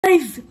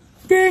Guys,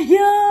 they're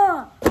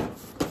here.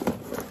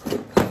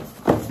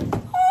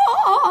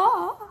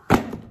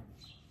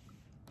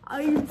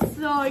 I'm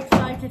so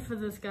excited for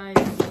this, guys.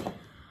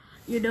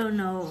 You don't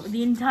know.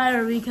 The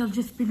entire week I've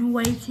just been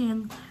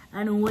waiting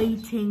and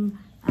waiting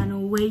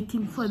and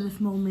waiting for this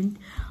moment.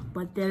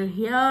 But they're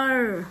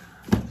here.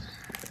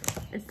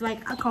 It's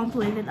like, I can't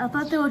believe it. I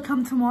thought they would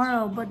come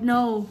tomorrow, but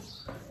no.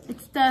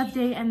 It's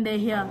Thursday and they're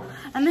here.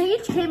 And they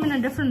each came in a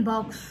different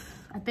box,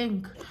 I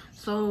think.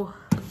 So,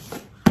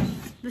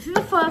 this is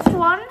the first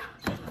one.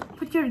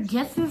 Put your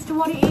guesses to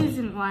what it is.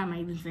 And why am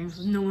I even saying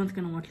this? No one's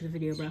gonna watch the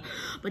video, bro.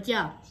 But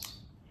yeah.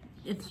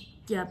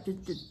 Yeah,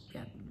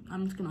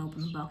 I'm just gonna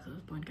open the box at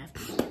this point, guys.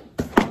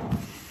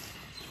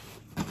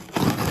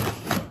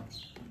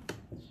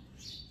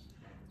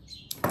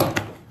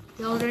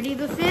 Y'all ready?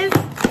 This is?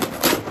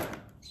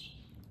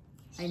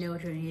 I know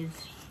what it is.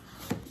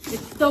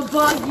 It's the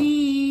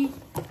buggy.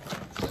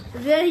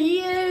 There he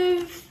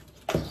is.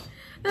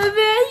 There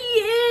he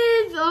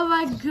is. Oh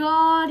my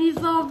god, he's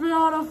so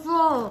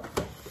beautiful.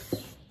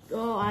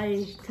 Oh,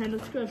 I kind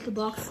of scratched the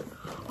box.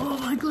 Oh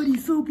my god,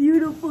 he's so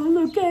beautiful.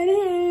 Look at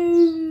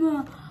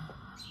him.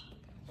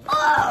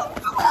 Oh,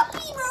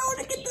 puppy, bro.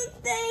 Look at this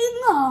thing.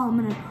 Oh, I'm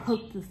gonna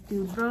hook this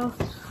dude, bro.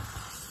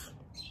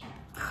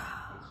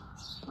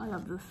 I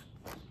love this.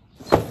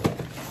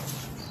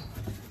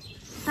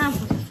 Time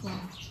for this one.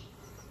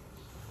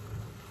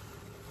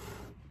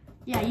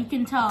 Yeah, you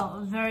can tell it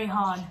was very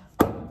hard.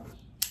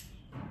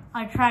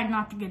 I tried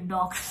not to get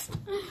doxxed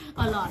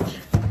a lot.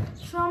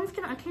 So I'm just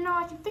gonna, okay, no,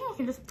 I think I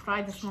can just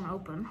pry this one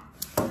open.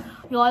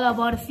 Y'all are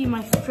about to see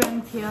my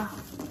strength here.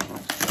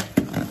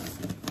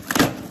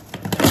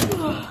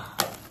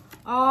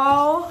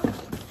 Oh,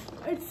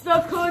 it's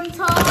the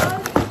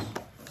Kuntas.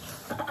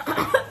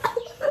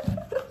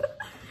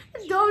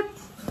 Don't.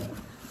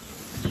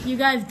 You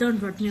guys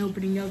don't want me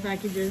opening your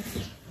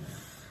packages.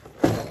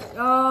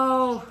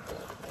 Oh.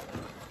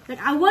 Like,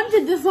 I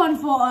wanted this one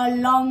for a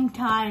long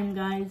time,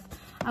 guys.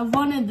 I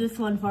wanted this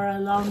one for a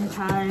long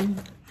time.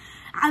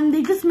 And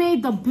they just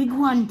made the big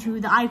one too,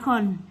 the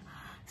icon.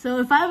 So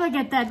if I ever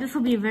get that, this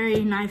will be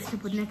very nice to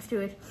put next to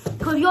it.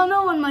 Because y'all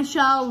know on my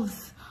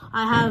shelves,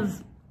 I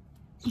have,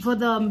 for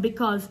them,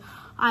 because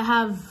I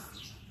have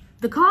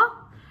the car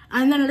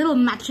and then a little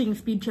matching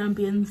Speed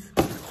Champions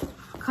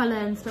color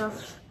and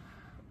stuff.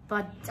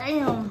 But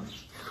damn,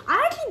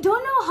 I actually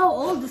don't know how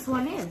old this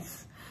one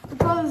is.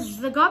 Because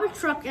the garbage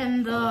truck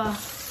and the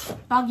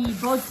buggy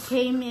both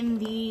came in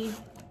the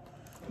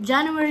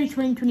January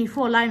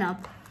 2024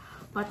 lineup.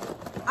 But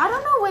I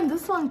don't know when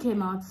this one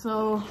came out,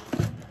 so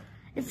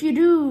if you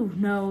do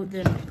know,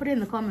 then put it in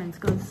the comments,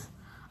 because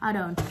I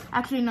don't.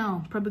 Actually,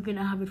 no, probably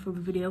gonna have it for the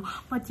video.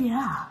 But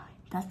yeah,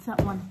 that's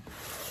that one.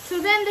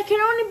 So then there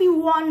can only be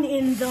one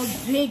in the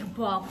big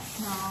box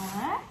now,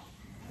 eh?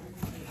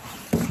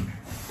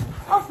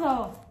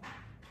 Also,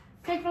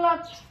 take a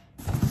look.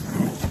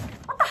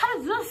 What the hell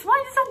is this?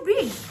 Why is it so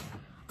big?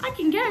 I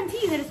can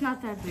guarantee that it's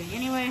not that big.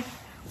 Anyway,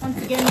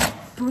 once again,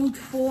 brute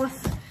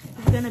force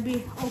is gonna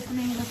be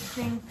opening this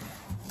thing.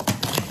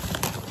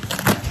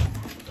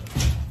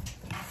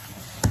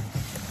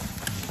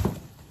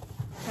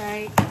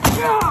 Okay.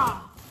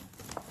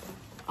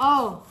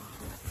 Oh,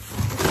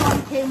 this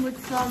one came with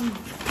some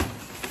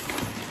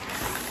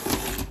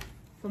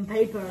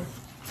paper.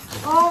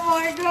 Oh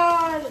my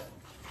god!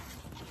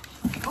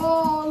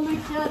 Oh,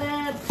 look at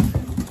it!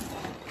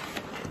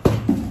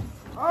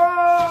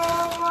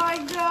 Oh my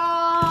god!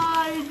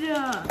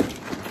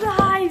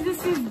 Guys,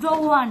 this is the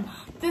one.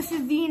 This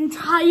is the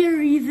entire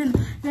reason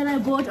that I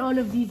bought all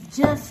of these,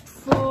 just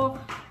for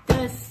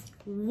this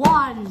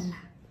one.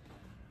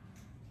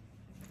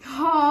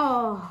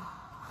 Oh,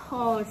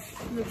 it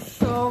looks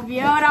so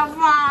beautiful.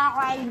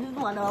 I just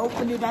want to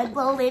open it and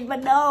pull it,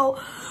 but no.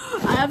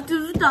 I have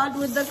to start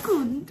with the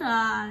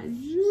Kuntas.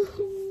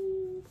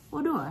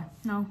 Or do I?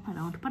 No, I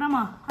don't. But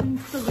I'm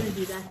still going to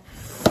do that.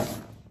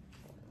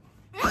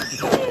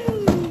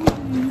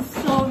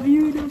 So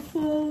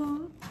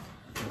beautiful.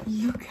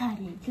 Look at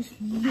it. Just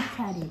look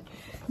at it.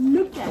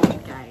 Look at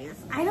it,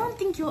 guys. I don't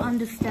think you'll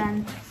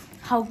understand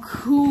how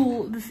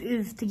cool this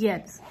is to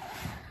get.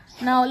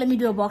 Now, let me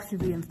do a box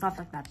review and stuff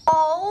like that.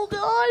 Oh,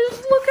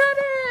 guys, look at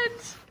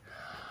it.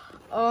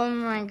 Oh,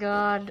 my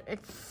God.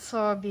 It's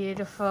so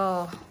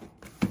beautiful.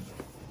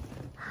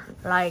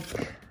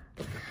 Like,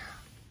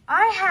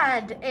 I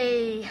had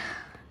a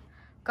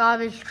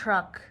garbage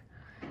truck.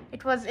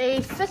 It was a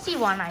fissy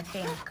one, I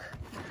think.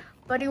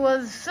 But it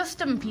was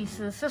system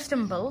pieces,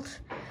 system built.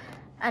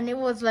 And it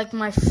was like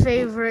my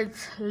favorite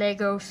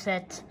Lego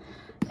set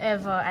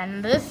ever.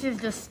 And this is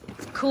just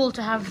cool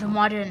to have the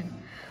modern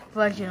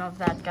version of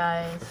that,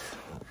 guys.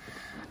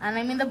 And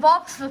I mean, the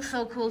box looks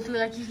so cool too.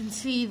 Like, you can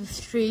see the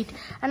street.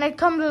 And it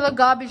comes with a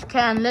garbage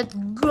can. Let's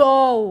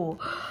go.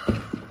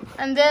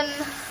 And then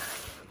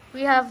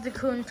we have the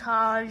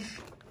Countach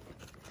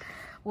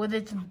with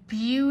its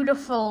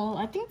beautiful,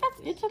 I think that's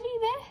Italy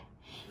there.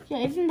 Yeah,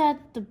 isn't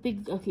that the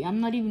big, okay, I'm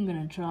not even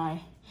gonna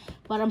try.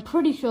 But I'm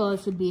pretty sure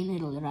it should be in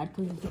Italy, right?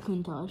 Because it's the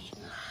Countach.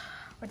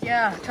 But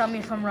yeah, tell me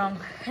if I'm wrong.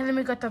 And then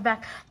we got the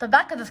back. The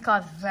back of this car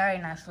is very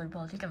nicely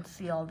built. You can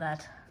see all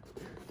that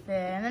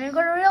there. And then we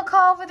got a real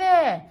car over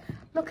there.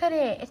 Look at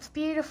it. It's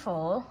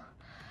beautiful.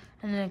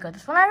 And then we got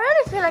this one. I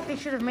really feel like they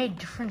should have made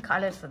different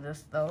colors for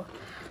this though.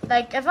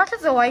 Like, as much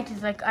as the white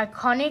is like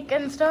iconic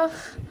and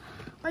stuff,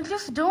 I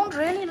just don't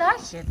really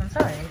like it. I'm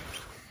sorry.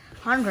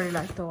 I don't really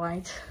like the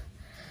white.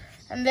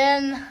 And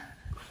then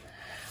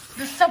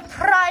the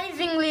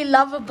surprisingly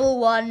lovable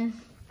one,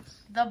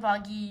 the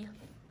buggy.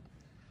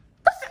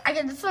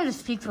 This one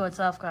just speaks for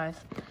itself, guys.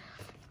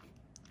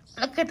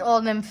 Look at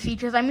all them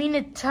features. I mean,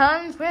 it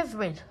turns.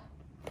 Wait.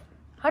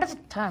 How does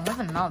it turn? Where's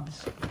the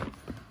knobs?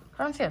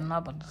 I don't see a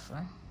knob on this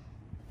one.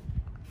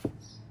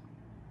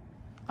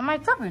 Am I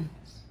tripping?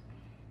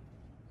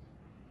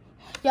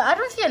 Yeah, I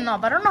don't see a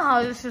knob. I don't know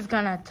how this is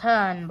gonna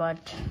turn,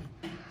 but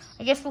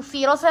I guess we'll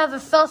see. It also has a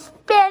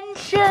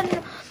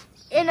suspension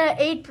in a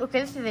 8.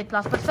 Okay, this is 8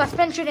 plus, but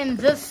suspension in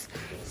this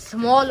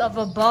small of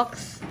a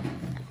box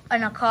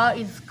in a car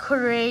is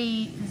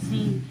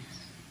crazy.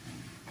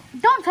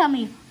 Don't tell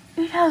me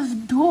it has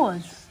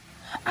doors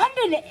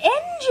and an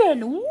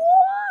engine.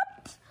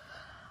 What?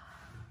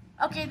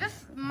 Okay,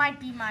 this might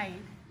be my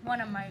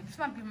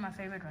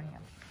favorite one here.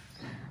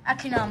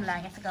 Actually, no, I'm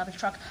lying. It's a garbage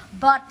truck.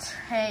 But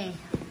hey,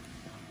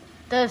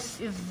 this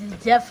is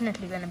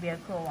definitely gonna be a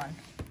cool one.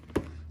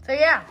 So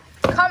yeah,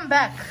 come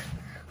back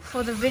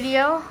for the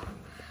video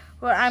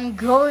where I'm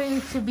going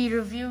to be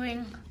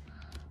reviewing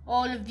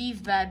all of these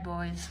bad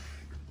boys.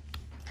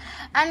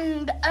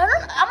 And I'm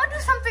gonna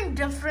do something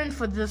different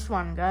for this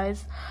one,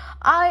 guys.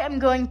 I am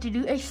going to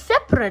do a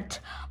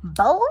separate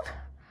build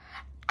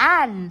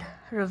and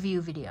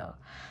review video.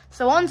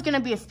 So one's gonna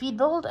be a speed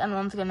build and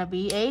one's gonna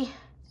be a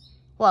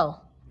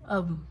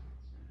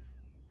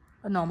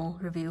normal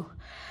review.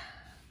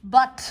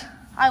 But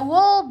I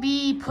will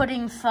be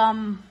putting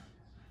some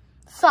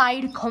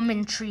side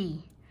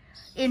commentary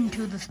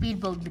into the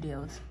speed build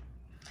videos.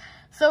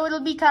 So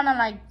it'll be kind of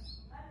like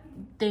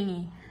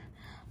thingy.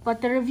 But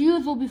the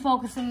reviews will be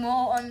focusing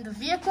more on the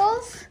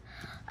vehicles,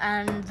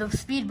 and the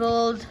speed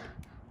build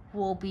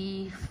will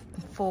be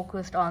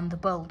focused on the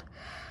build,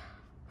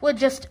 with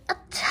just a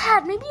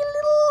tad, maybe a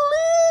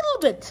little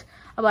bit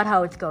about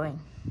how it's going.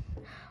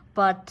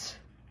 But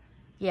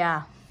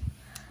yeah,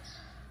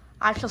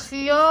 I shall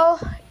see y'all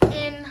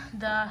in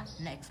the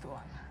next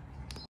one.